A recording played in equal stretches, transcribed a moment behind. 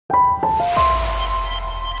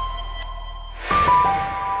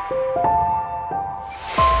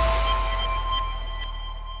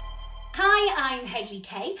Hayley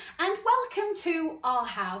Kay and welcome to our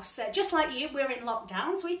house. Just like you, we're in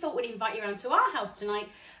lockdown, so we thought we'd invite you around to our house tonight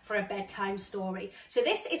for a bedtime story. So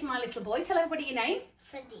this is my little boy. Tell everybody your name.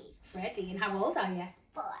 Freddie. Freddie. And how old are you?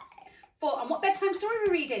 4. 4. And what bedtime story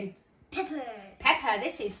are we reading? Peppa. Peppa.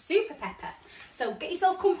 This is Super Peppa. So get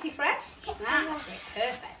yourself comfy, Fred. That's it.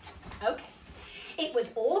 Perfect. Okay. It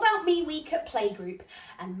was all about me week at playgroup,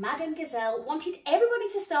 and Madame Gazelle wanted everybody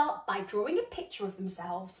to start by drawing a picture of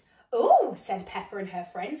themselves. "Oh," said Peppa and her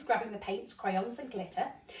friends, grabbing the paints, crayons and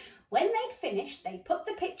glitter. When they'd finished, they put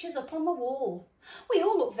the pictures up on the wall. "We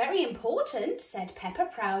all look very important," said Peppa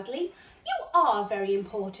proudly. "You are very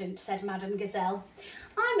important," said Madame Gazelle.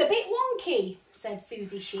 "I'm a bit wonky," said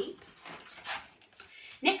Susie Sheep.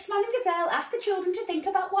 Next, Madame Gazelle asked the children to think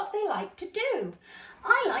about what they like to do.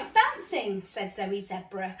 "I like dancing," said Zoe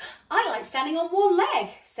Zebra. "I like standing on one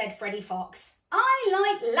leg," said Freddie Fox. "I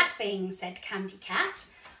like laughing," said Candy Cat.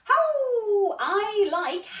 "Oh, I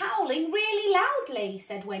like howling really loudly,"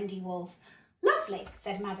 said Wendy Wolf. "Lovely,"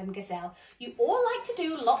 said Madame Gazelle. "You all like to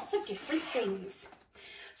do lots of different things.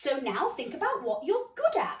 So now think about what you're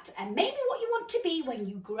good at and maybe what you want to be when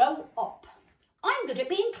you grow up." "I'm good at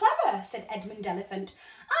being clever," said Edmund Elephant.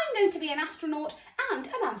 "I'm going to be an astronaut and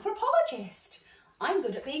an anthropologist." "I'm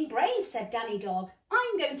good at being brave," said Danny Dog.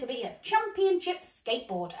 "I'm going to be a championship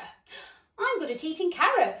skateboarder." "I'm good at eating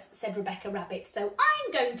carrots," said Rebecca Rabbit, "so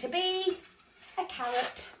I'm going to be a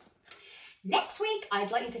carrot." "Next week, I'd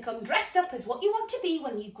like you to come dressed up as what you want to be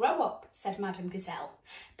when you grow up," said Madame Gazelle.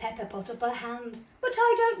 Peppa put up her hand. "But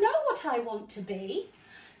I don't know what I want to be."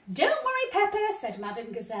 "Don't worry, Peppa," said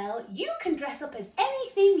Madame Gazelle. "You can dress up as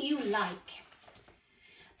anything you like."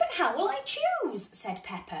 "But how will I choose?" said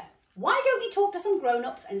Peppa. "Why don't you talk to some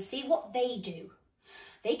grown-ups and see what they do?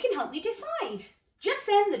 They can help you decide." Just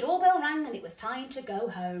then the doorbell rang and it was time to go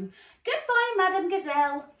home. "Goodbye, Madame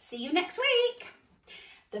Gazelle. See you next week."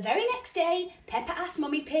 The very next day, Peppa asked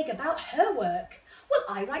Mummy Pig about her work. "Well,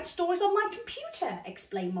 I write stories on my computer,"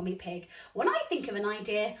 explained Mummy Pig. "When I think of an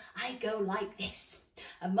idea, I go like this."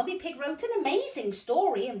 And Mummy Pig wrote an amazing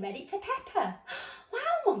story and read it to Peppa.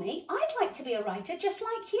 "Wow, Mummy, I'd like to be a writer just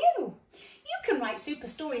like you. You can write super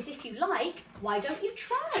stories if you like. Why don't you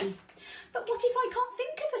try?" "But what if I can't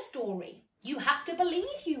think of a story?" "You have to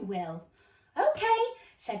believe you will." "Okay,"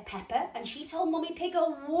 said Peppa, and she told Mummy Pig a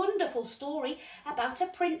wonderful story about a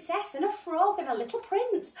princess and a frog and a little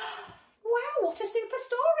prince. "Wow, what a super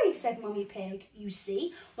story," said Mummy Pig. "You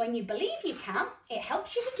see, when you believe you can, it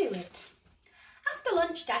helps you to do it." After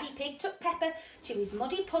lunch, Daddy Pig took Peppa to his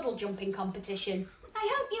muddy puddle jumping competition. "I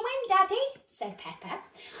hope you win, Daddy," said Peppa.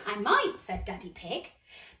 "I might," said Daddy Pig.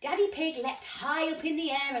 Daddy Pig leapt high up in the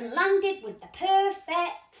air and landed with the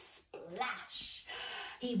perfect splash.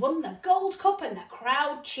 He won the gold cup and the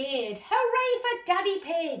crowd cheered. "Hooray for Daddy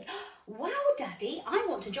Pig!" "Wow, Daddy, I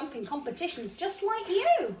want to jump in competitions just like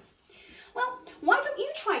you." "Well, why don't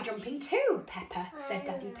you try jumping too, Peppa?" said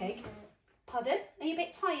Daddy Pig. "Pardon? Are you a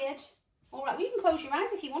bit tired?" "All right, well, you can close your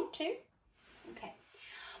eyes if you want to." "Okay."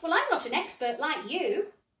 "Well, I'm not an expert like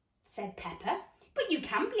you," said Peppa. "But you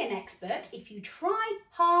can be an expert if you try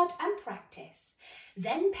hard and practice."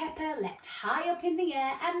 Then Peppa leapt high up in the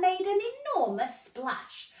air and made an enormous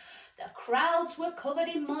splash. The crowds were covered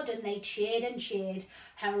in mud and they cheered and cheered.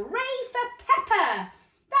 "Hooray for Peppa!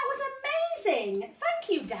 That was amazing! Thank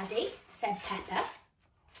you, Daddy," said Peppa.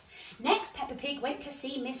 Next, Peppa Pig went to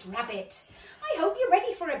see Miss Rabbit. "I hope you're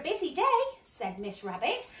ready for a busy day," said Miss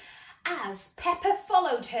Rabbit, as Peppa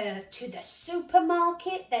followed her to the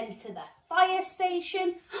supermarket, then to the fire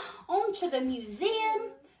station, on to the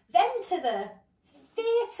museum, then to the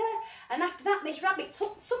theatre, and after that Miss Rabbit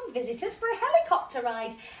took some visitors for a helicopter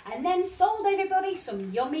ride and then sold everybody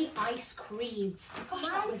some yummy ice cream. Gosh,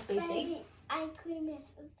 that was busy. Ice cream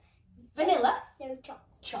is Vanilla? No,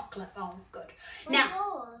 chocolate. Chocolate. Oh, good. What's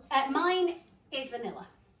Now, yours? mine is vanilla.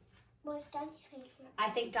 What's Daddy's favourite? I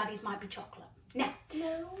think Daddy's might be chocolate. Now,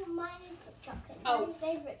 No, mine is chocolate. Oh. Daddy's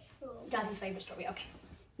favourite strawberry. Daddy's favourite strawberry. Okay.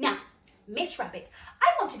 Now, Miss Rabbit,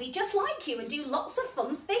 "I want to be just like you and do lots of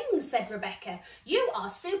fun things," said Rebecca. "You are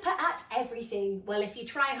super at everything." "Well, if you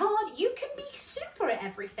try hard, you can be super at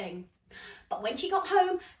everything." But when she got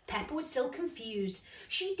home, Peppa was still confused.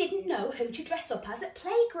 She didn't know who to dress up as at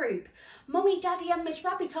playgroup. "Mummy, Daddy and Miss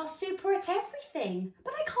Rabbit are super at everything,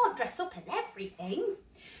 but I can't dress up as everything."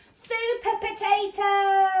 "Super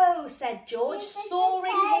Potato," said George, Super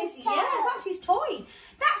soaring his... Potato. Yeah, that's his toy.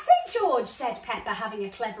 "That's it, George," said Peppa, having a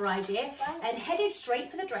clever idea, and headed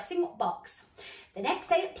straight for the dressing up box. The next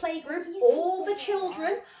day at playgroup, all the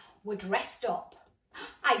children were dressed up.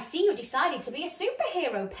 "I see you decided to be a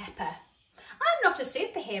superhero, Peppa." "I'm not a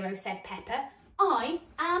superhero," said Peppa. I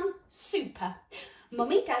am super.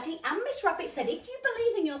 Mummy, Daddy and Miss Rabbit said if you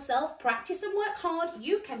believe in yourself, practice and work hard,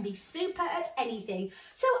 you can be super at anything.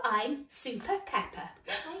 So I'm Super Peppa.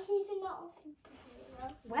 Why is he not a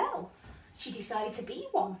superhero? Well, she decided to be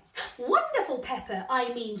one. Wonderful, Peppa.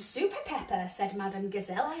 I mean Super Peppa, said Madame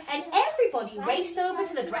Gazelle, and everybody raced over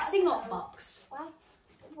to the dressing up box.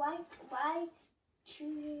 Why do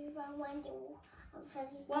you run when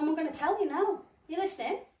Freddie? Well, I'm going to tell you now. You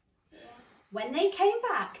listening? Yeah. When they came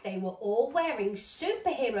back, they were all wearing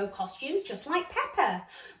superhero costumes just like Peppa.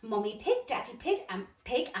 Mummy Pig, Daddy Pig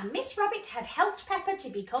and Miss Rabbit had helped Peppa to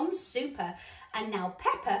become super. And now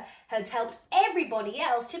Peppa had helped everybody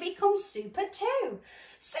else to become super too.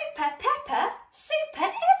 Super Peppa,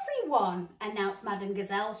 super everyone, announced Madame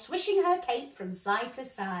Gazelle, swishing her cape from side to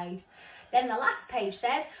side. Then the last page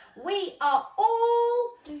says, we are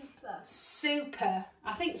all super.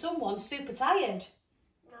 I think someone's super tired.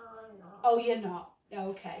 No, I'm not. Oh, you're not?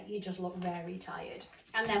 Okay, you just look very tired.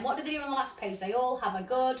 And then what do they do on the last page? They all have a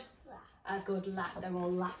good laugh. They're all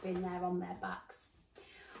laughing there on their backs.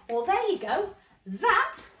 Well, there you go.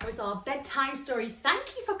 That was our bedtime story.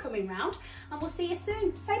 Thank you for coming round and we'll see you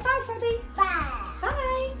soon. Say bye, Freddie. Bye.